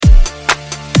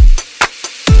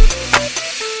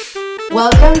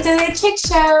Welcome to the Chick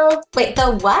Show. Wait,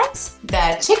 the what?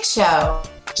 The Chick Show.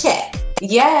 Chick.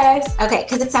 Yes. Okay,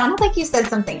 because it sounded like you said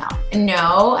something else.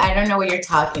 No, I don't know what you're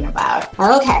talking about.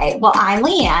 Okay, well, I'm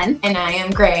Leanne. And I am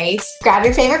Grace. Grab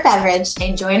your favorite beverage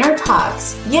and join our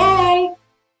talks. Yay!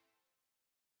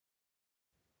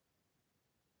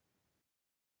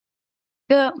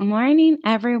 Good morning,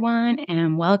 everyone,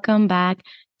 and welcome back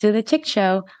to the Chick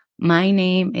Show. My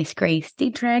name is Grace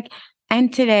Dietrich,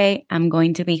 and today I'm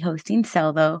going to be hosting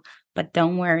solo, but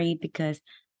don't worry because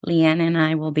Leanne and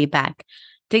I will be back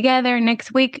together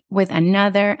next week with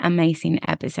another amazing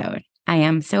episode. I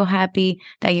am so happy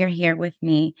that you're here with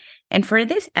me. And for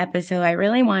this episode, I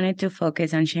really wanted to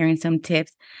focus on sharing some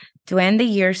tips to end the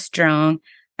year strong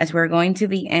as we're going to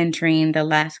be entering the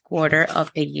last quarter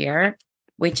of the year,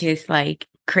 which is like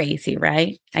crazy,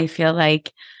 right? I feel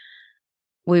like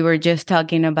we were just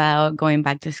talking about going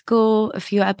back to school a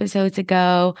few episodes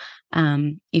ago.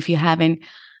 If you haven't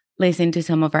listened to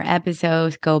some of our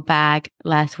episodes, go back.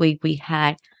 Last week we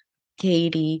had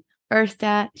Katie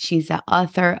Ursta. She's the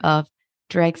author of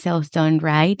Direct Sales Done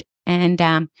Right. And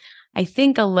I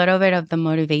think a little bit of the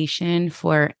motivation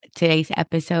for today's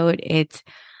episode, it's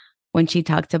when she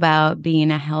talked about being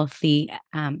a healthy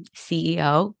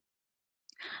CEO.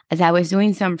 As I was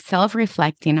doing some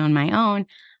self-reflecting on my own,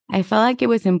 I felt like it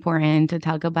was important to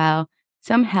talk about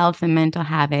some health and mental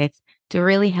habits to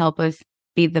really help us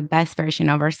be the best version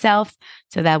of ourselves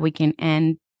so that we can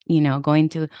end, go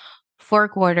into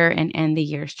fourth quarter and end the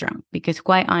year strong. Because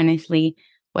quite honestly,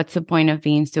 what's the point of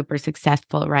being super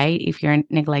successful, right? If you're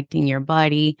neglecting your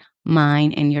body,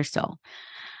 mind, and your soul.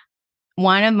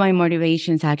 One of my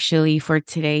motivations actually for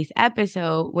today's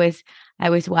episode was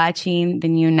I was watching the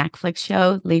new Netflix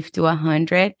show, Live to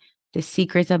 100, The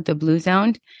Secrets of the Blue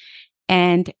Zone.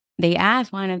 And they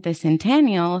asked one of the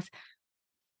centennials,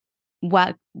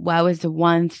 what was the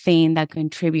one thing that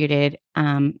contributed,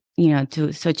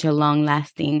 to such a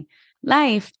long-lasting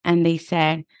life? And they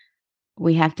said,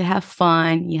 we have to have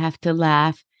fun, you have to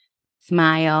laugh,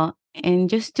 smile, and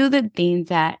just do the things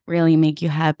that really make you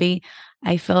happy.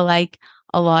 I feel like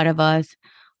a lot of us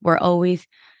were always,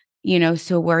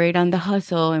 so worried on the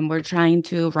hustle, and we're trying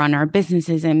to run our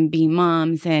businesses and be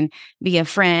moms and be a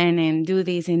friend and do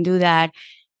this and do that.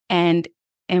 And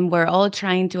we're all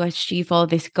trying to achieve all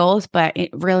these goals, but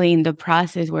really in the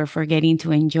process, we're forgetting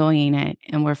to enjoying it,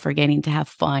 and we're forgetting to have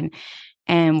fun,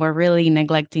 and we're really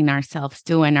neglecting ourselves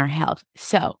too and our health.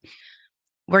 So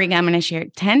I'm going to share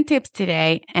 10 tips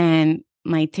today. And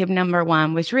my tip number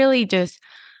one was really just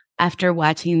after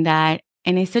watching that.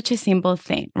 And it's such a simple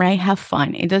thing, right? Have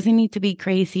fun. It doesn't need to be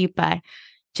crazy, but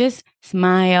just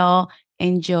smile,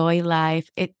 enjoy life.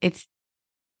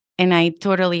 And I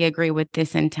totally agree with this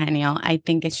centennial. I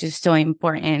think it's just so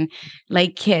important.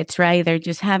 Like kids, right? They're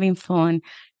just having fun.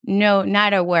 No,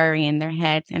 not a worry in their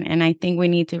heads. And I think we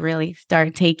need to really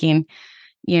start taking,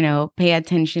 pay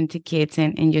attention to kids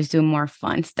and just do more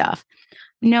fun stuff.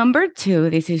 Number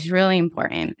two, this is really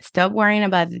important. Stop worrying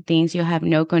about the things you have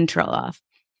no control of.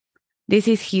 This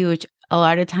is huge. A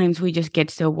lot of times we just get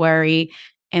so worried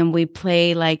and we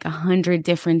play like 100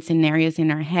 different scenarios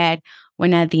in our head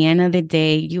when at the end of the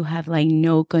day, you have like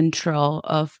no control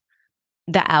of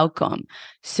the outcome.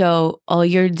 So all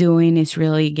you're doing is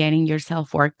really getting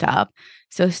yourself worked up.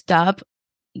 So stop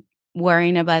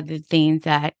worrying about the things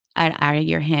that are out of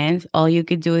your hands. All you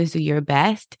could do is do your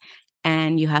best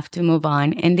and you have to move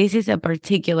on. And this is a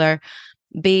particular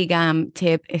big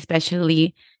tip,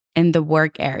 especially in the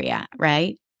work area,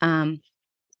 right?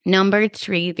 Number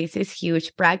three, this is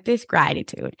huge, practice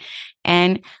gratitude.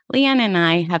 And Leanne and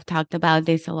I have talked about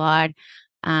this a lot.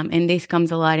 And this comes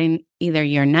a lot in either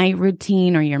your night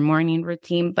routine or your morning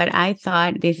routine. But I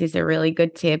thought this is a really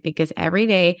good tip because every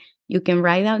day you can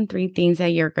write down 3 things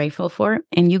that you're grateful for,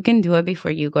 and you can do it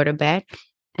before you go to bed.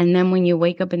 And then when you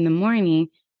wake up in the morning,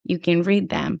 you can read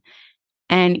them.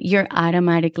 And you're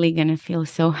automatically going to feel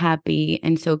so happy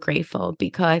and so grateful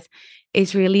because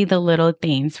it's really the little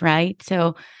things, right?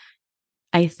 So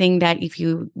I think that if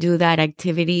you do that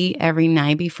activity every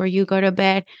night before you go to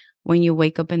bed, when you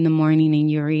wake up in the morning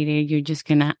and you read it, you're just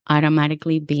going to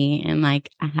automatically be in like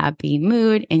a happy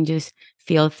mood and just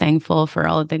feel thankful for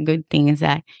all the good things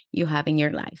that you have in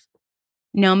your life.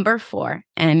 Number 4,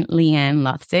 and Leanne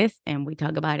loves this, and we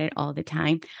talk about it all the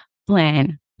time,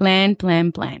 plan.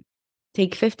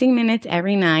 Take 15 minutes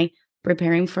every night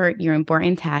preparing for your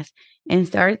important task and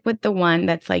start with the one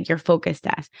that's like your focus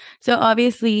task. So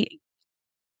obviously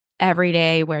every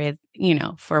day where,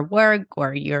 for work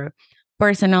or your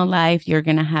personal life, you're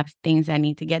going to have things that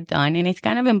need to get done. And it's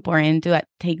kind of important to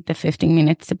take the 15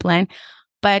 minutes to plan,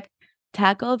 but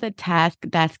tackle the task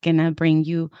that's going to bring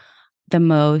you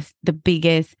the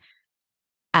biggest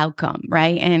outcome,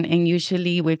 right? And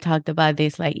usually we've talked about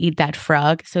this, like eat that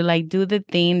frog. So like do the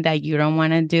thing that you don't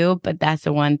want to do, but that's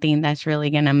the one thing that's really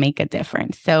going to make a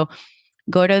difference. So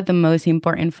go to the most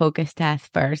important focus task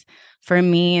first. For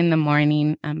me in the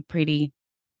morning,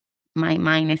 my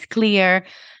mind is clear.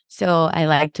 So I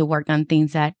like to work on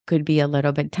things that could be a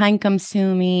little bit time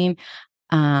consuming.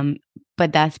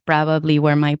 But that's probably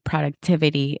where my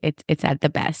productivity it's at the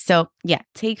best. So yeah,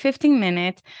 take 15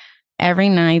 minutes every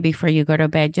night before you go to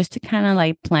bed just to kind of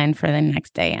like plan for the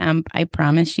next day. I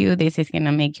promise you this is going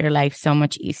to make your life so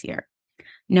much easier.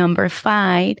 Number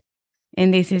 5,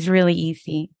 and this is really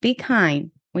easy. Be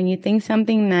kind. When you think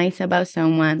something nice about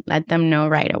someone, let them know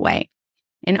right away.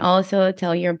 And also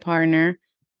tell your partner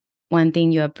one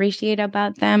thing you appreciate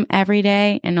about them every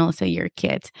day, and also your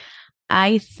kids.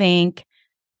 I think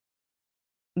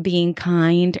being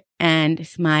kind and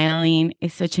smiling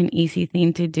is such an easy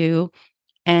thing to do,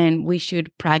 and we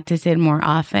should practice it more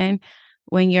often.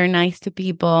 When you're nice to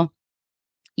people,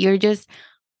 you're just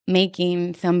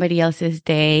making somebody else's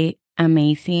day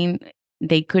amazing.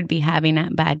 They could be having a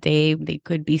bad day. They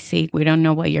could be sick. We don't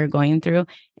know what you're going through.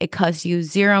 It costs you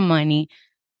zero money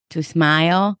to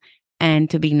smile and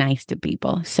to be nice to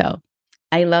people. So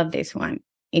I love this one.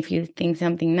 If you think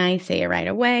something nice, say it right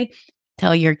away.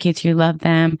 Tell your kids you love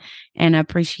them and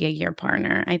appreciate your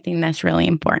partner. I think that's really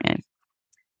important.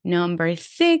 Number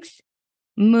 6,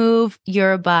 move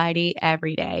your body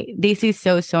every day. This is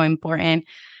so, so important.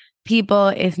 People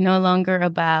is no longer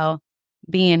about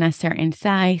being a certain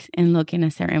size and looking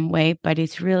a certain way, but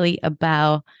it's really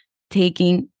about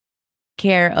taking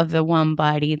care of the one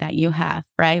body that you have,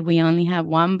 right? We only have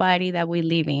one body that we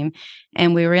live in,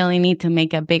 and we really need to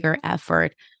make a bigger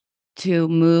effort to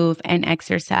move and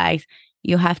exercise.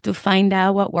 You have to find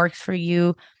out what works for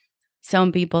you.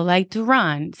 Some people like to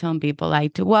run, some people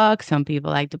like to walk, some people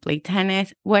like to play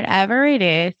tennis, whatever it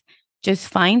is. Just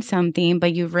find something,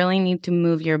 but you really need to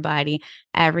move your body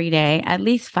every day, at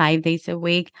least 5 days a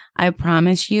week. I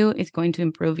promise you, it's going to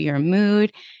improve your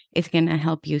mood. It's going to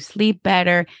help you sleep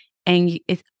better, and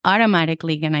it's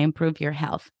automatically going to improve your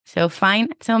health. So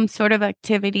find some sort of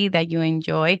activity that you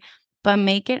enjoy, but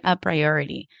make it a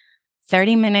priority.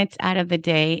 30 minutes out of the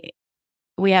day,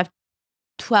 we have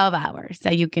 12 hours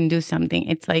that you can do something.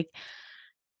 It's like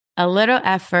a little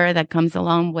effort that comes a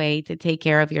long way to take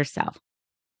care of yourself.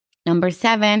 Number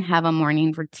 7, have a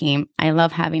morning routine. I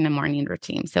love having a morning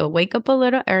routine. So wake up a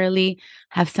little early,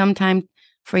 have some time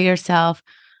for yourself,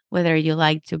 whether you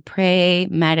like to pray,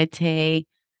 meditate,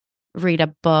 read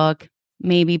a book,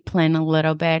 maybe plan a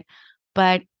little bit.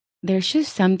 But there's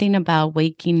just something about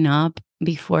waking up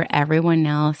before everyone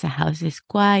else. The house is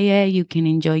quiet. You can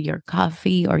enjoy your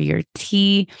coffee or your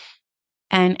tea.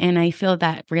 And I feel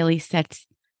that really sets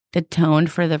the tone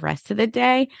for the rest of the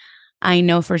day. I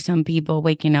know for some people,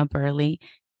 waking up early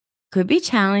could be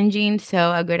challenging.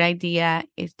 So a good idea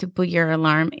is to put your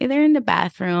alarm either in the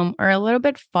bathroom or a little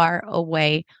bit far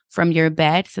away from your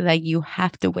bed so that you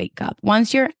have to wake up.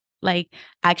 Once you're like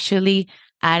actually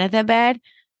out of the bed,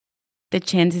 the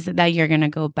chances that you're going to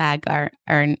go back are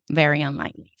very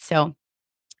unlikely. So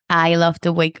I love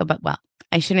to wake up. Well,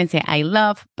 I shouldn't say I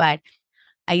love, but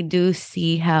I do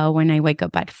see how when I wake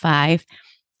up at 5,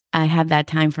 I have that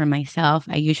time for myself.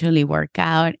 I usually work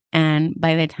out. And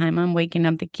by the time I'm waking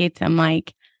up the kids, I'm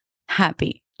like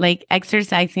happy. Like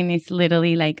exercising is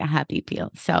literally like a happy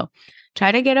pill. So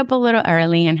try to get up a little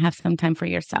early and have some time for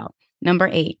yourself. Number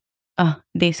 8. Oh,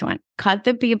 this one. Cut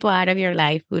the people out of your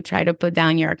life who try to put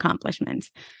down your accomplishments.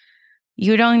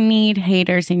 You don't need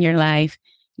haters in your life.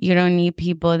 You don't need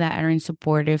people that aren't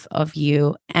supportive of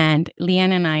you. And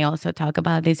Leanne and I also talk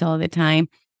about this all the time.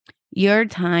 Your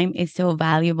time is so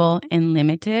valuable and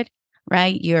limited,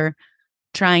 right? You're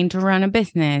trying to run a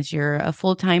business. You're a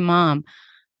full-time mom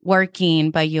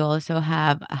working, but you also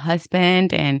have a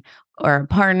husband or a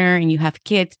partner, and you have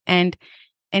kids. And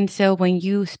so when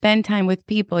you spend time with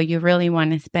people, you really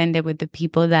want to spend it with the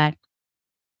people that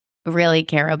really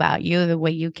care about you the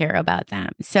way you care about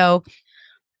them. So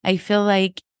I feel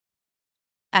like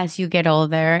as you get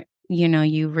older,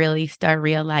 you really start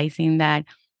realizing that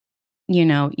you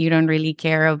don't really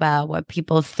care about what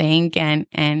people think. And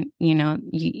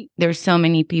there's so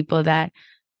many people that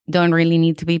don't really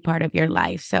need to be part of your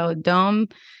life. So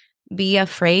don't be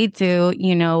afraid to,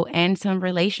 end some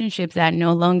relationships that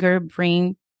no longer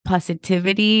bring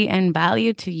positivity and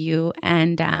value to you.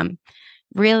 And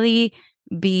really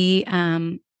be,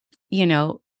 I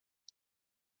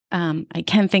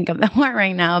can't think of the word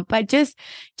right now, but just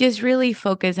really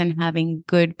focus on having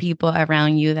good people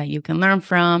around you that you can learn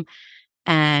from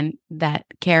and that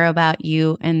care about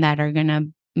you and that are going to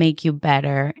make you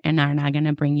better and are not going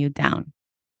to bring you down.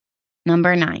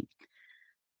 Number 9,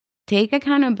 take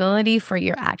accountability for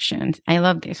your actions. I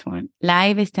love this one.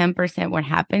 Life is 10% what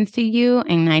happens to you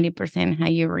and 90% how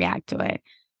you react to it.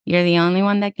 You're the only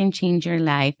one that can change your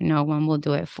life. No one will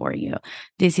do it for you.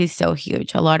 This is so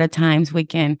huge. A lot of times we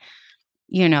can,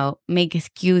 make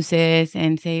excuses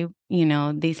and say,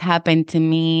 this happened to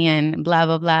me and blah,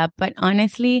 blah, blah. But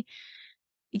honestly,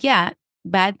 yeah,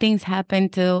 bad things happen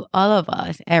to all of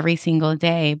us every single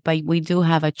day. But we do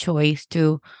have a choice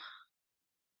to,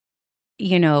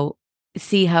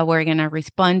 see how we're going to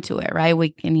respond to it, right?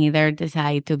 We can either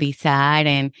decide to be sad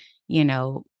and,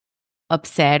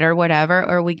 upset or whatever,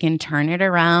 or we can turn it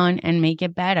around and make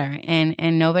it better.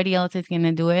 And nobody else is going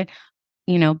to do it,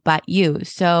 but you.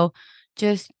 So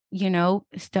just,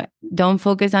 don't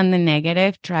focus on the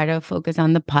negative, try to focus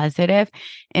on the positive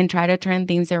and try to turn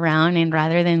things around. And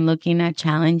rather than looking at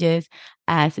challenges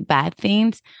as bad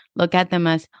things, look at them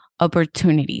as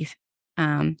opportunities.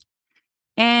 And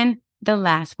the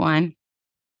last one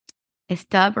is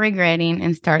stop regretting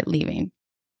and start living,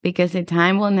 because the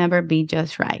time will never be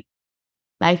just right.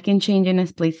 Life can change in a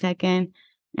split second.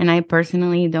 And I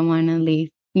personally don't want to leave.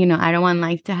 I don't want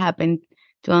life to happen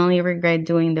to only regret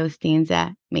doing those things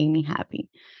that made me happy.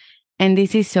 And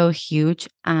this is so huge.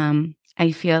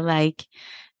 I feel like,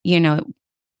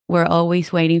 we're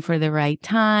always waiting for the right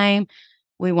time.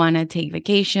 We want to take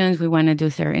vacations. We want to do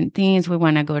certain things. We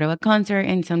want to go to a concert.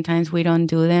 And sometimes we don't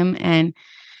do them. And,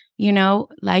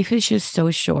 life is just so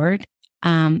short.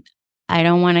 I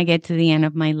don't want to get to the end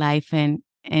of my life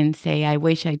and say, I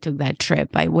wish I took that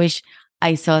trip. I wish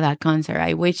I saw that concert.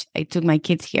 I wish I took my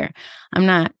kids here. I'm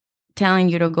not telling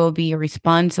you to go be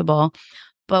irresponsible,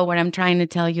 but what I'm trying to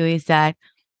tell you is that,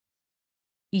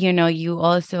 you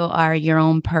also are your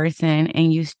own person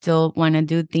and you still want to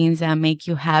do things that make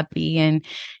you happy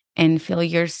and fill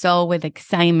your soul with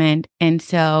excitement. And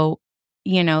so,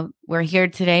 we're here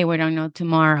today. We don't know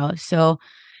tomorrow. So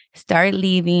start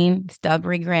leaving, stop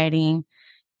regretting,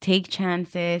 take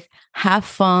chances, have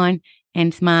fun,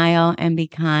 and smile and be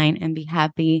kind and be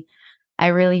happy. I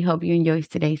really hope you enjoyed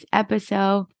today's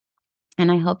episode.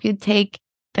 And I hope you take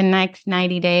the next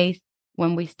 90 days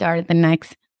when we start the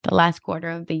last quarter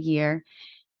of the year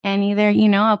and either,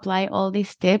 apply all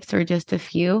these tips or just a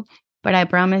few. But I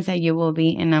promise that you will be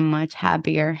in a much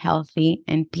happier, healthy,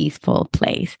 and peaceful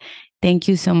place. Thank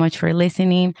you so much for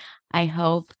listening. I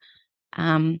hope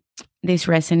this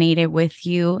resonated with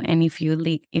you. And if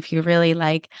you really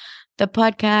like the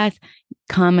podcast,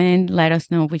 comment, let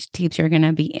us know which tips you're going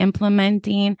to be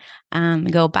implementing.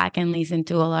 Go back and listen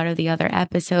to a lot of the other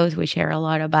episodes. We share a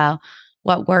lot about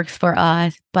what works for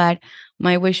us. But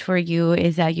my wish for you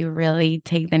is that you really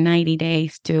take the 90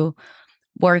 days to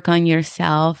work on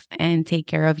yourself and take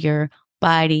care of your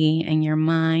body and your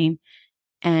mind.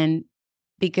 And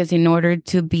because in order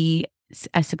to be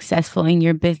as successful in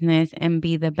your business and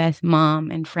be the best mom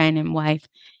and friend and wife,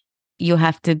 you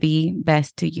have to be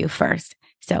best to you first.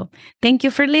 So thank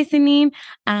you for listening.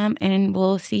 And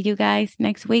we'll see you guys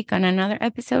next week on another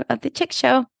episode of The Chick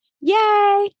Show.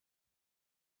 Yay!